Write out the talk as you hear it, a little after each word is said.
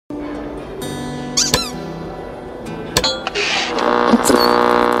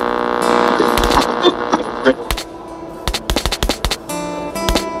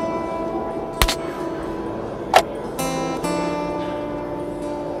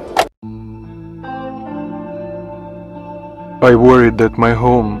I worried that my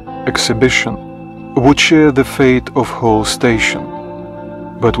home exhibition would share the fate of whole station.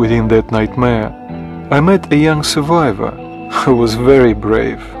 But within that nightmare, I met a young survivor who was very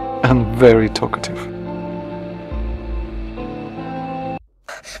brave and very talkative.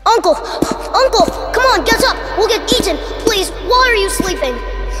 Uncle! Uncle! Come on, get up! We'll get eaten! Please, why are you sleeping?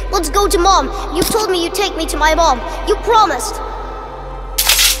 Let's go to Mom. You told me you'd take me to my mom. You promised.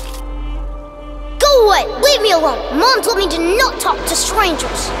 Go away! Leave me alone! Mom told me to not talk to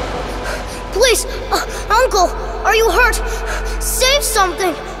strangers. Please, Uncle, are you hurt? Say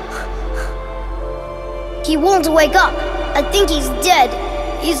something! He won't wake up. I think he's dead.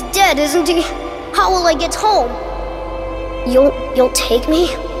 He's dead, isn't he? How will I get home? You'll take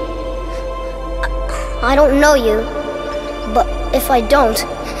me? I don't know you, but if I don't,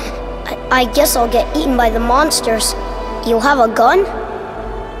 I guess I'll get eaten by the monsters. You'll have a gun?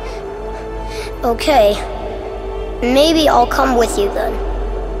 Okay, maybe I'll come with you then.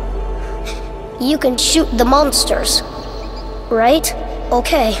 You can shoot the monsters, right?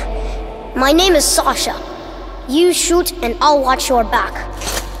 Okay. My name is Sasha. You shoot and I'll watch your back.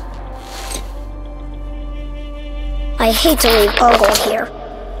 I hate to leave Uncle here.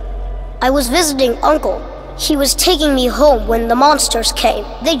 I was visiting Uncle. He was taking me home when the monsters came.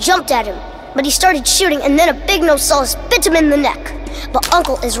 They jumped at him, but he started shooting and then a big Nosaurus bit him in the neck. But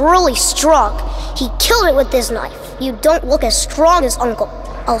Uncle is really strong. He killed it with his knife. You don't look as strong as Uncle.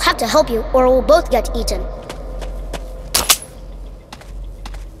 I'll have to help you or we'll both get eaten.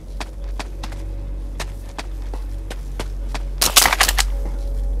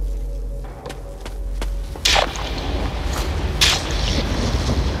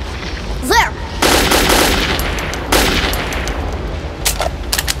 There!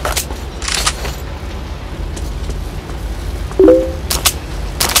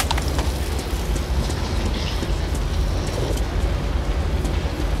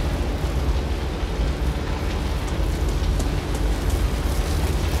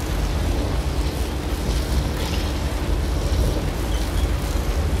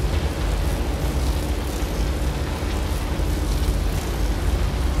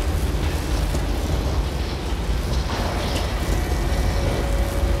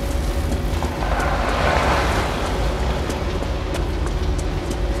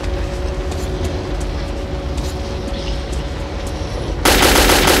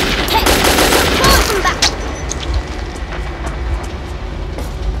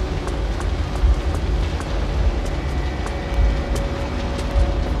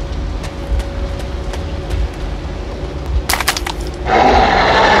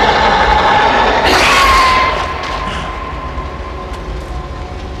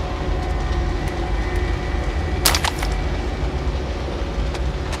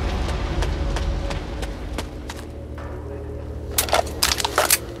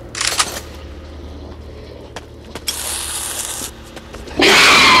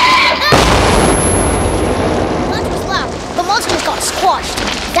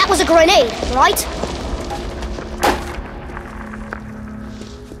 That was a grenade, right?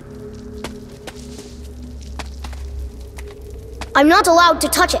 I'm not allowed to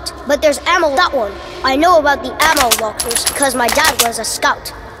touch it, but there's ammo in that one. I know about the ammo lockers because my dad was a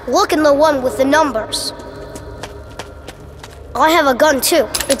scout. Look in the one with the numbers. I have a gun too.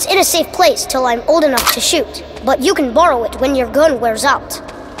 It's in a safe place till I'm old enough to shoot, but you can borrow it when your gun wears out.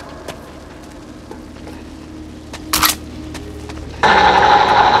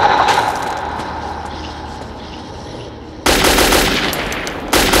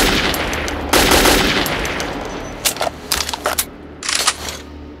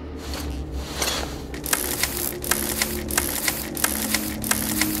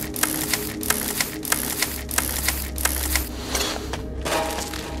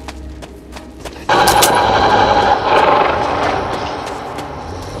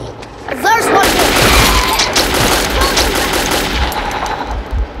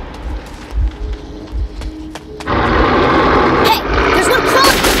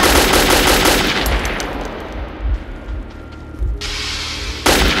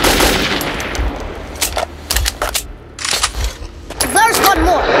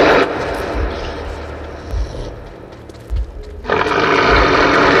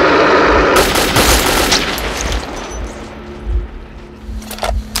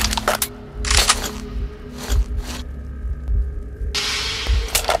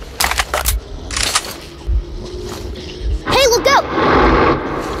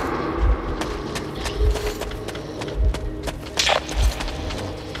 out!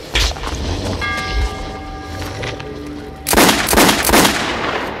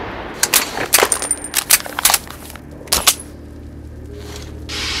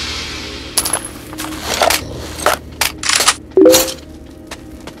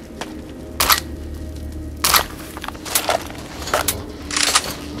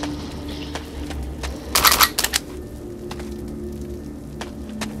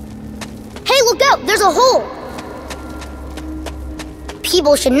 Look out! There's a hole!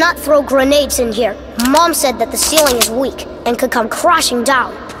 People should not throw grenades in here. Mom said that the ceiling is weak and could come crashing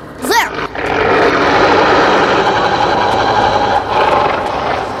down. There!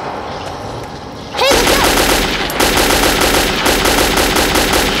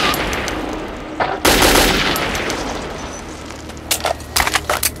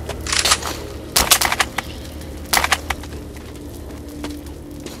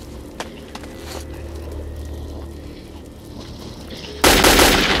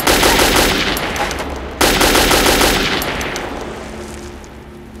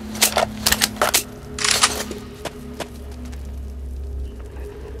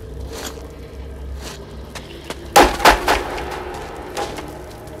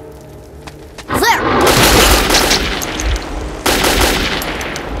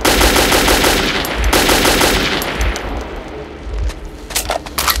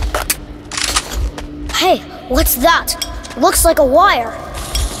 Hey, what's that? Looks like a wire.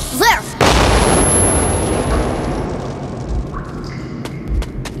 There!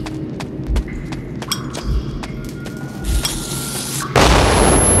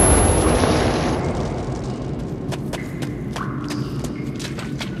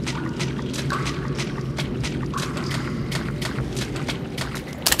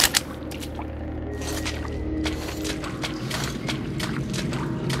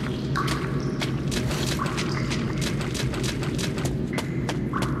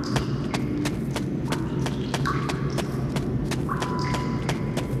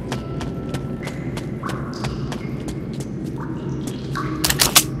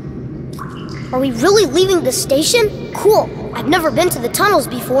 Are we really leaving the station? Cool. I've never been to the tunnels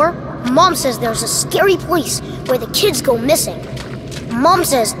before. Mom says there's a scary place where the kids go missing. Mom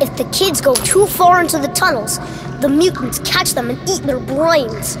says if the kids go too far into the tunnels, the mutants catch them and eat their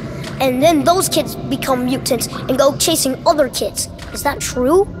brains. And then those kids become mutants and go chasing other kids. Is that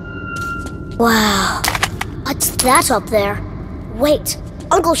true? Wow. What's that up there? Wait,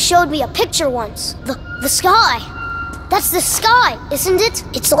 Uncle showed me a picture once. The sky. That's the sky, isn't it?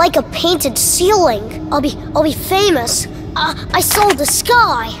 It's like a painted ceiling. I'll be famous. I saw the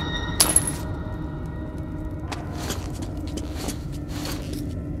sky.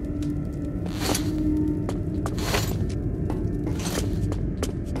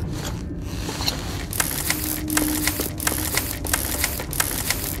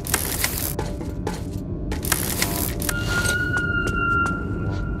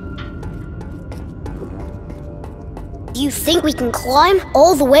 Do you think we can climb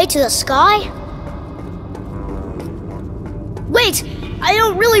all the way to the sky? Wait! I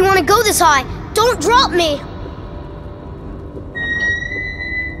don't really want to go this high! Don't drop me!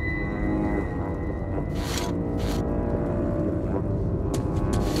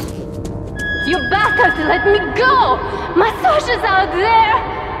 You bastards, let me go! My Sasha's out there!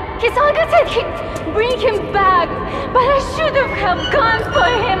 His uncle said he'd bring him back, but I should have gone for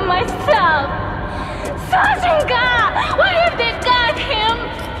him myself! Sashenka! Why have they got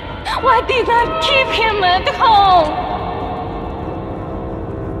him? Why did not keep him at home?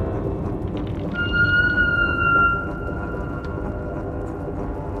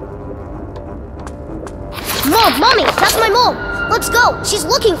 Mom! Mommy! That's my mom! Let's go! She's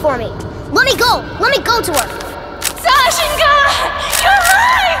looking for me! Let me go! Let me go to her! Sashenka! You're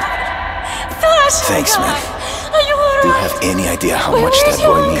right! Sashenka! Thanks, man. Are you alright? Do you have any idea how Where much is that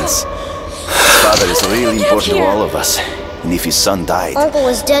your boy uncle? means? His father is really important to here? all of us. And if his son died, Uncle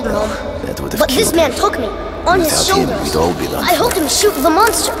is dead, Mom. that would have But killed this man him. took me, on his Without him, shoulders. we'd all be done I helped for. him shoot the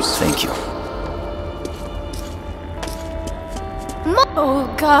monsters. Thank you.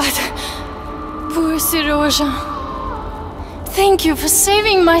 Oh God, poor Serozha. Thank you for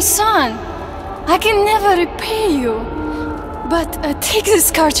saving my son. I can never repay you. But take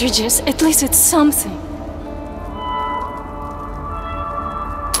these cartridges, at least it's something.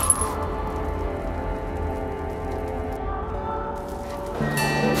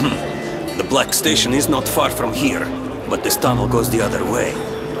 The Black Station is not far from here, but this tunnel goes the other way.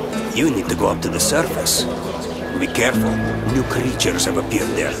 You need to go up to the surface. Be careful, new creatures have appeared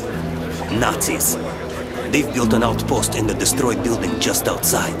there. Nazis. They've built an outpost in the destroyed building just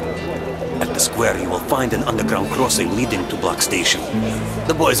outside. At the square, you will find an underground crossing leading to Block Station.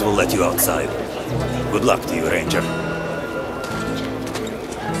 The boys will let you outside. Good luck to you, Ranger.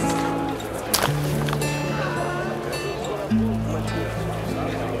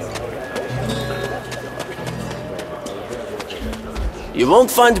 You won't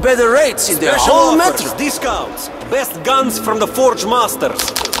find better rates in the whole metro. Discounts! Best guns from the Forge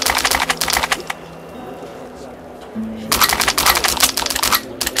Masters!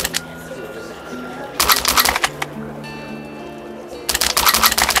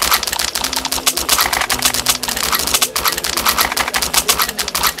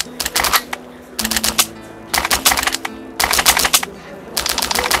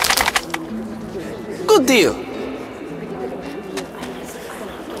 Good deal.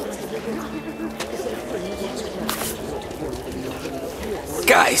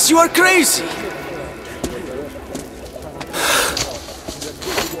 Guys, you are crazy!